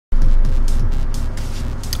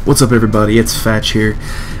What's up, everybody? It's Fatch here.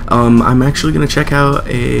 I'm actually going to check out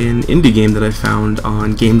an indie game that I found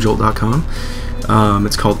on GameJolt.com.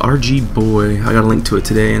 It's called RGBOY. I got a link to it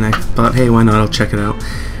today, and I thought, hey, why not? I'll check it out.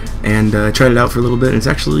 And I tried it out for a little bit, and it's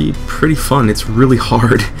actually pretty fun. It's really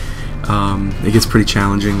hard. It gets pretty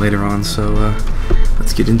challenging later on, so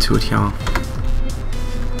let's get into it, y'all.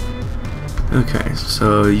 Okay,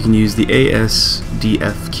 so you can use the A, S, D,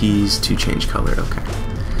 F keys to change color. Okay,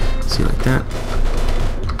 see, like that.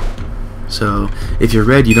 So if you're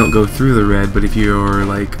red, you don't go through the red, but if you're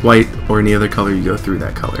like white or any other color, you go through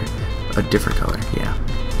that color, a different color. Yeah.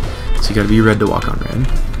 So you gotta be red to walk on red.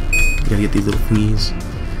 You gotta get these little thingies.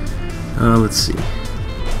 Let's see.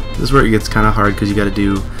 This is where it gets kind of hard because you gotta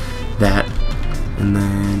do that, and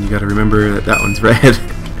then you gotta remember that that one's red,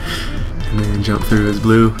 and then jump through as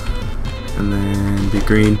blue, and then be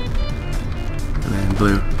green, and then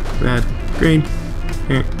blue, red, green.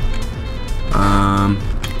 Here.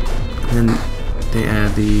 And they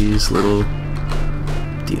add these little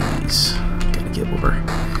thingies. Gotta get over.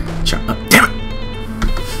 Damn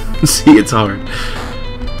it! See, it's hard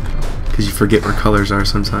because you forget where colors are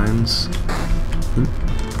sometimes.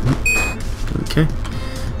 Okay.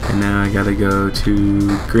 And now I gotta go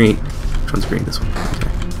to green. Which one's green? This one.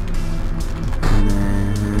 Okay. And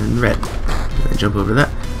then red. And then jump over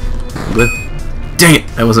that. And blue. Dang it!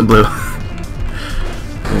 That wasn't blue.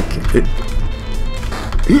 Okay.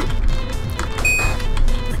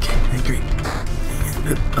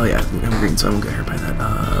 Oh yeah, I'm green, so I won't get hurt by that.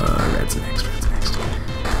 Red's next, red's next.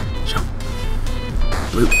 Jump.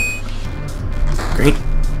 Blue. Green.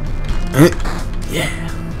 Yeah.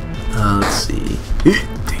 Let's see.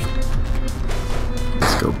 Dang.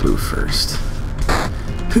 Let's go blue first.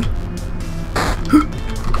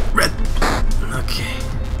 Red. Okay.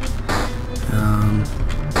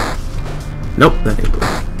 Nope, that ain't blue.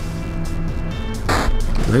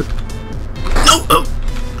 Blue. No! Oh!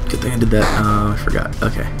 Good thing I did that. I forgot.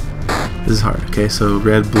 Okay. This is hard. Okay, so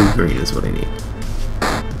red, blue, green is what I need.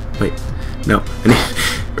 Wait. No. I need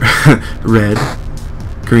red,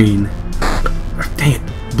 green. Dang it.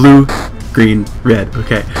 Blue, green, red.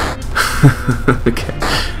 Okay. Okay.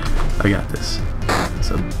 I got this.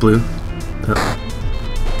 So blue. Oh.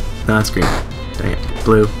 No, it's green. Dang it.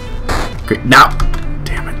 Blue. Green. No!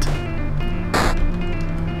 Damn it.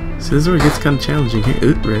 So this is where it gets kind of challenging here.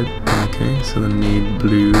 Ooh, red. Okay, so then I need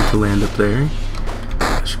blue to land up there.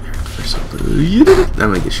 I should be red first. So blue. You did it!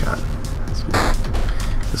 I'm gonna get shot. This one.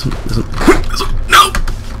 This one. This one. No!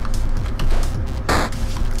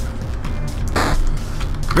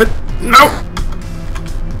 Red. No!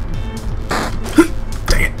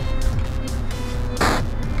 Dang it.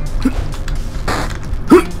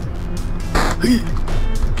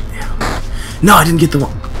 Yeah. No, I didn't get the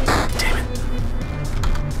one.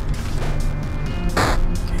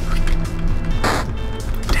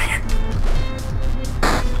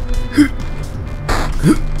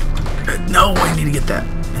 No, I need to get that.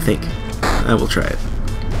 I think I will try it.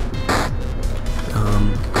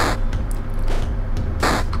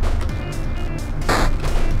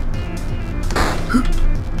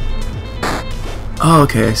 Oh,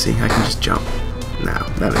 okay, I see. I can just jump. Now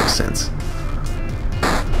that makes sense.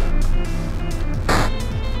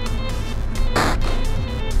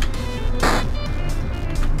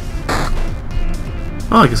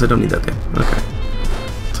 Oh, I guess I don't need that thing. Okay,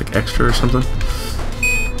 it's like extra or something.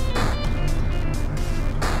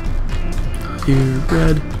 Here,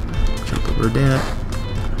 red. Jump over that.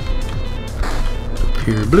 Up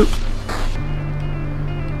here, blue.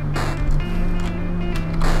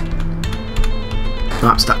 Oh,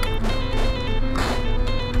 I'm stuck.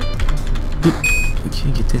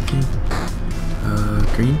 Okay, get that thing.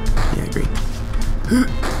 Green? Yeah, green.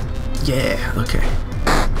 Yeah, okay.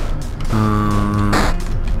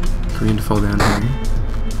 Green to fall down here.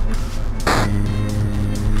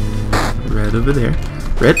 And red over there.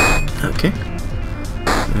 Red. Okay.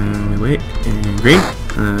 And we wait. And green.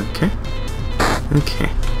 Okay. Okay.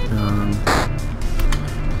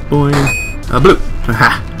 Boy. Blue.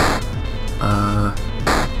 Aha.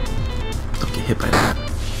 Don't get hit by that.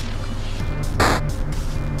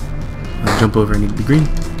 I'll jump over. I need to be green.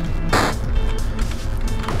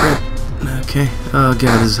 Red. Okay. Oh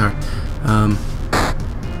god, this is hard.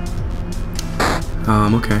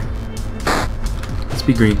 Okay. Let's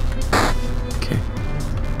be green. Okay.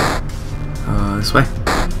 This way.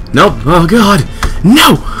 Nope. Oh god.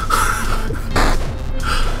 No.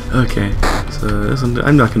 Okay. So this one,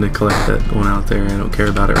 I'm not gonna collect that one out there. I don't care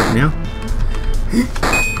about it right now.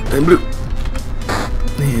 And blue.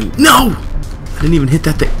 And no. I didn't even hit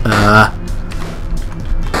that thing.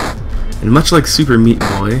 And much like Super Meat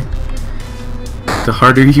Boy, The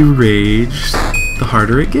harder you rage, the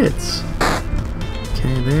harder it gets.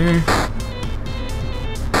 Okay, there.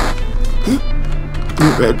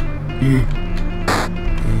 Red.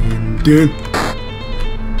 And done.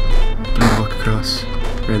 Blue walk across.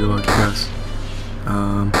 Red walk across.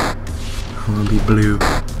 I'm gonna be blue.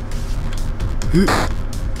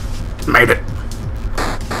 Made it.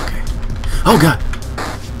 Okay. Oh god.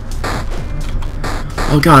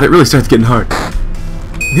 Oh god, it really starts getting hard.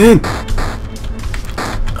 Then.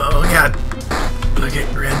 Oh god. Okay,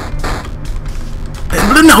 red. And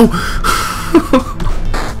blue. No.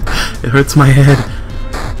 It hurts my head.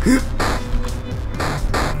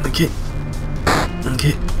 Okay.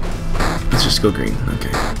 Okay. Let's just go green.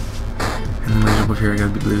 Okay. And then when I jump up here, I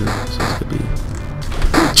gotta be blue. So it's gonna be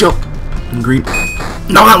jump and green.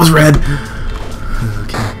 No, that was red.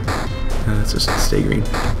 Okay. Let's just stay green.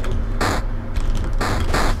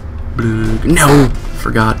 Blue. No,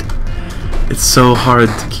 forgot. It's so hard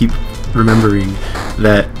to keep remembering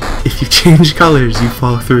that if you change colors, you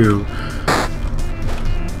fall through.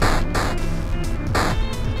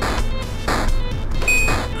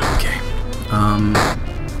 Okay.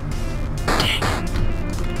 Dang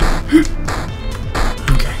it.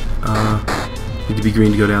 Okay. Need to be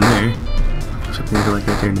green to go down there. Something to go like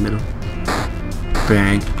right there in the middle.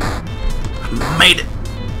 Bang. Made it.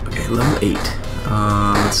 Okay, level 8.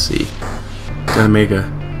 Let's see. Gotta make a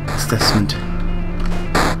assessment.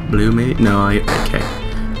 Blue, maybe? No, okay.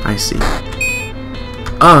 I see.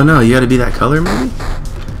 Oh no, you gotta be that color, maybe?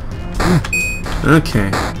 Okay,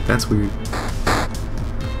 that's weird.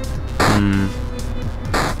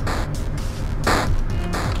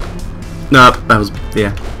 Nope, that was,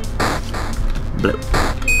 yeah. Blue.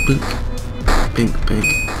 Pink. Pink, pink.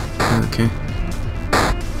 Okay.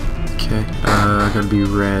 Okay, gotta be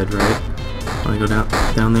red, right? Want to go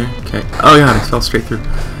down there? Okay. Oh god, I fell straight through.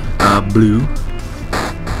 Blue.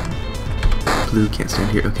 Blue can't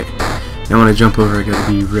stand here. Okay. Now when I jump over, I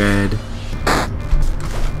gotta be red.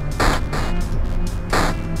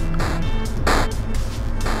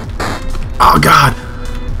 Oh god!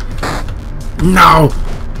 No!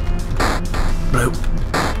 Blue.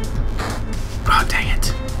 Oh dang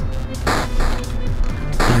it.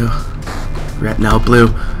 Blue. Red. No, blue.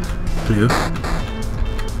 Blue.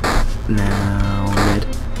 Now red.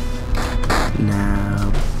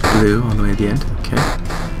 Now blue all the way at the end. Okay.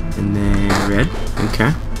 And then red.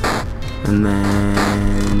 Okay. And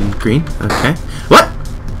then green. Okay. What?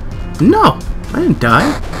 No! I didn't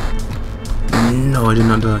die. No, I did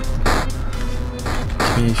not die.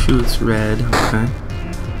 Okay, shoots red. Okay.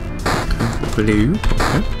 Okay. Blue.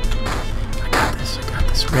 Okay. I got this. I got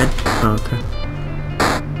this. Red. Oh, okay.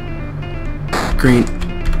 Green.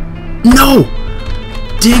 No!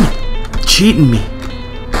 Dang it! Cheating me.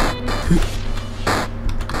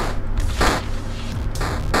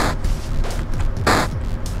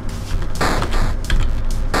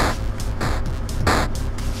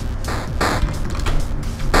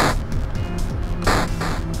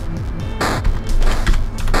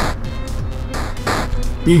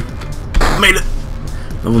 Made it!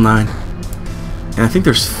 Level 9. And I think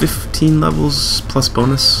there's 15 levels plus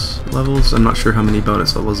bonus levels. I'm not sure how many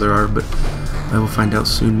bonus levels there are, but I will find out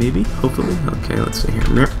soon, maybe, hopefully. Okay, let's see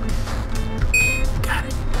here. Got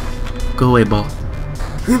it. Go away, ball.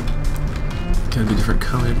 Gotta be a different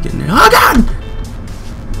color to get in there. Oh god!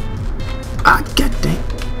 Ah, god dang.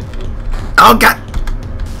 Oh god!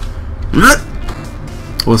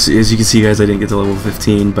 Well, see, as you can see, guys, I didn't get to level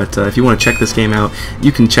 15, but if you want to check this game out,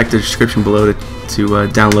 you can check the description below to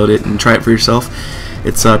download it and try it for yourself.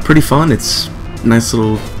 It's pretty fun. It's a nice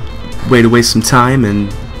little way to waste some time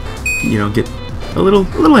and, you know, get a little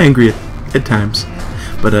angry at times.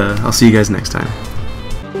 But I'll see you guys next time.